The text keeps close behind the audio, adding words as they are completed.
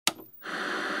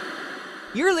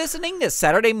You're listening to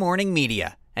Saturday Morning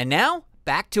Media. And now,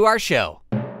 back to our show.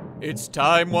 It's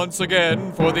time once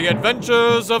again for the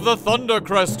adventures of the Thunder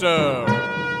Crester.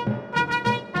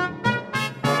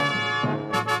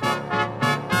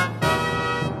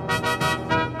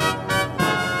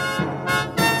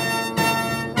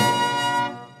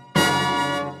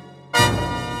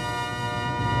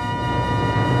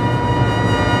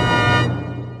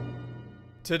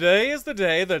 Today is the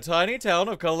day the tiny town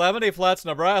of Calamity Flats,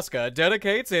 Nebraska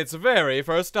dedicates its very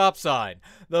first stop sign.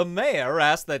 The mayor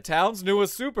asked the town's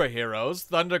newest superheroes,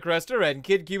 Thunder Crester and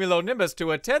Kid Cumulonimbus,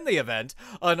 to attend the event,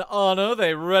 an honor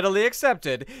they readily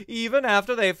accepted, even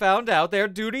after they found out their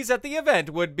duties at the event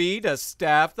would be to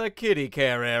staff the Kiddie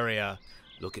Care Area.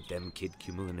 Look at them, Kid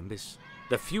Cumulonimbus.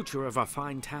 The future of our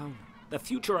fine town. The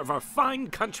future of our fine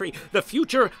country, the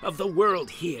future of the world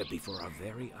here before our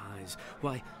very eyes.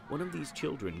 Why, one of these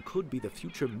children could be the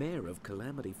future mayor of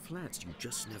Calamity Flats. You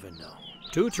just never know.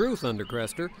 Too true, Thunder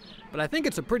Crester. But I think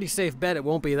it's a pretty safe bet it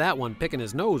won't be that one picking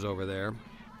his nose over there.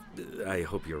 I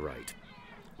hope you're right.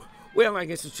 Well, I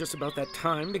guess it's just about that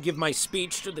time to give my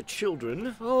speech to the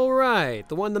children. Oh, right.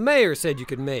 The one the mayor said you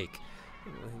could make.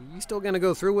 You still gonna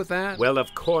go through with that? Well,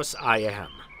 of course I am.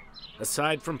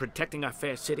 Aside from protecting our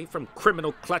fair city from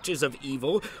criminal clutches of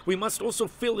evil, we must also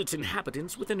fill its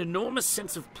inhabitants with an enormous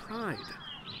sense of pride.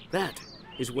 That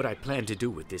is what I plan to do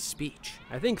with this speech.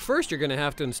 I think first you're gonna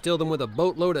have to instill them with a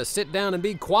boatload of sit down and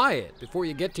be quiet before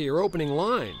you get to your opening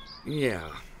line.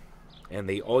 Yeah. And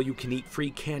the all-you-can-eat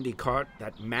free candy cart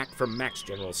that Mac from Mac's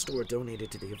General Store donated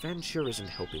to the event sure isn't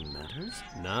helping matters.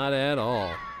 Not at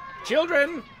all.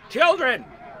 Children! Children!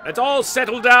 Let's all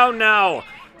settle down now.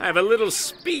 I have a little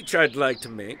speech I'd like to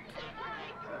make.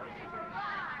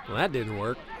 Well, that didn't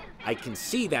work. I can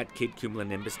see that, Kid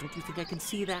Cumulonimbus. Don't you think I can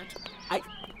see that?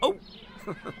 Oh!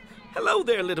 Hello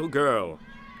there, little girl.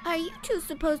 Are you two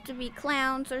supposed to be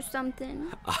clowns or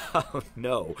something? Oh,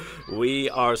 no. We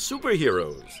are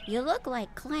superheroes. You look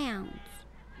like clowns.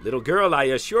 Little girl, I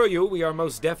assure you, we are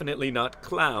most definitely not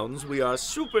clowns. We are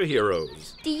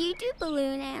superheroes. Do you do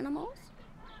balloon animals?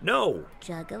 No.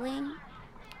 Juggling?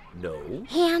 No.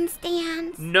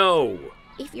 Handstands? No.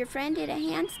 If your friend did a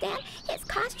handstand, his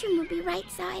costume would be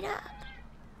right side up.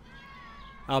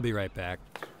 I'll be right back.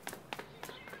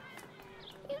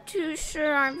 You two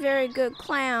sure aren't very good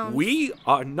clowns. We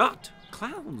are not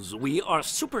clowns. We are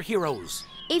superheroes.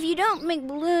 If you don't make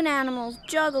balloon animals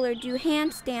juggle or do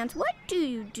handstands, what do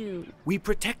you do? We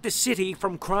protect the city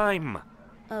from crime.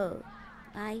 Oh,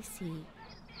 I see.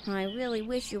 I really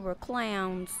wish you were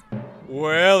clowns.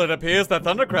 Well, it appears that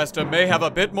Thunder Crester may have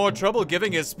a bit more trouble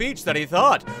giving his speech than he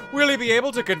thought. Will he be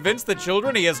able to convince the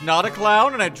children he is not a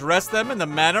clown and address them in the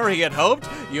manner he had hoped?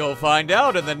 You'll find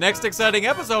out in the next exciting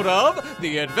episode of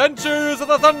The Adventures of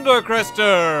the Thunder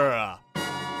Crester.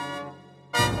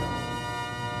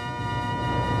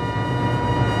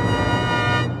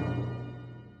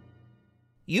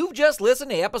 You've just listened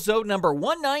to episode number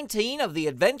 119 of The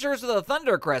Adventures of the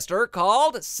Thunder Crester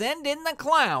called Send in the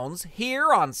Clowns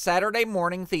here on Saturday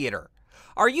Morning Theater.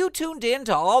 Are you tuned in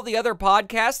to all the other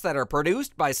podcasts that are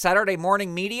produced by Saturday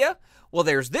Morning Media? Well,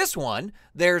 there's this one.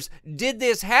 There's Did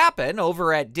This Happen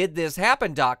over at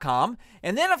didthishappen.com.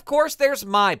 And then, of course, there's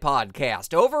my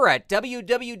podcast over at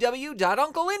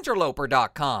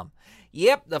www.uncleinterloper.com.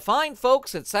 Yep, the fine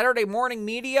folks at Saturday Morning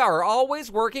Media are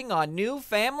always working on new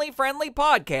family-friendly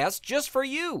podcasts just for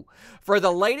you. For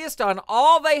the latest on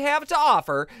all they have to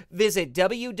offer, visit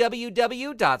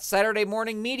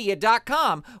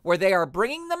www.saturdaymorningmedia.com, where they are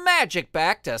bringing the magic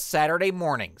back to Saturday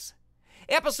mornings.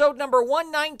 Episode number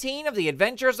 119 of The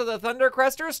Adventures of the Thunder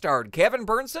Crester starred Kevin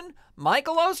Berntson,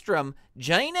 Michael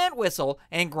OosteromJayne Entwistle,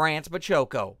 and Grant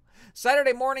Baciocco.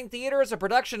 Saturday Morning Theater is a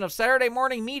production of Saturday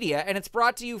Morning Media, and it's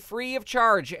brought to you free of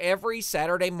charge every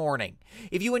Saturday morning.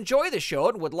 If you enjoy the show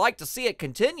and would like to see it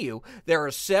continue, there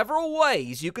are several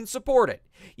ways you can support it.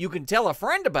 You can tell a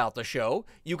friend about the show,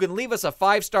 you can leave us a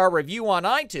 5-star review on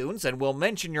iTunes, and we'll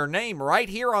mention your name right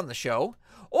here on the show,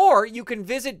 or you can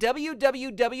visit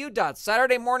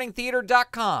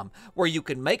www.saturdaymorningtheater.com, where you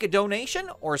can make a donation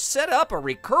or set up a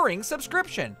recurring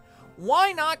subscription.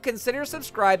 Why not consider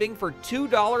subscribing for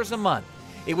 $2 a month?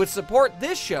 It would support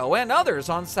this show and others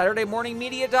on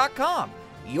SaturdayMorningMedia.com,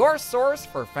 your source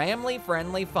for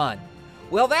family-friendly fun.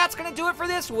 Well, that's going to do it for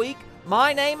this week.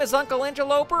 My name is Uncle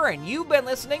Interloper, and you've been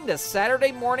listening to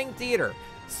Saturday Morning Theater.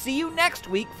 See you next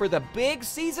week for the big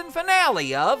season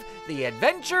finale of The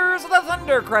Adventures of the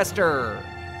Thunder Crester.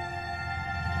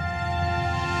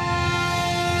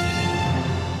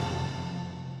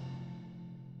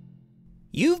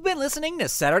 You've been listening to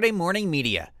Saturday Morning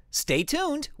Media. Stay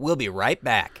tuned. We'll be right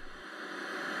back.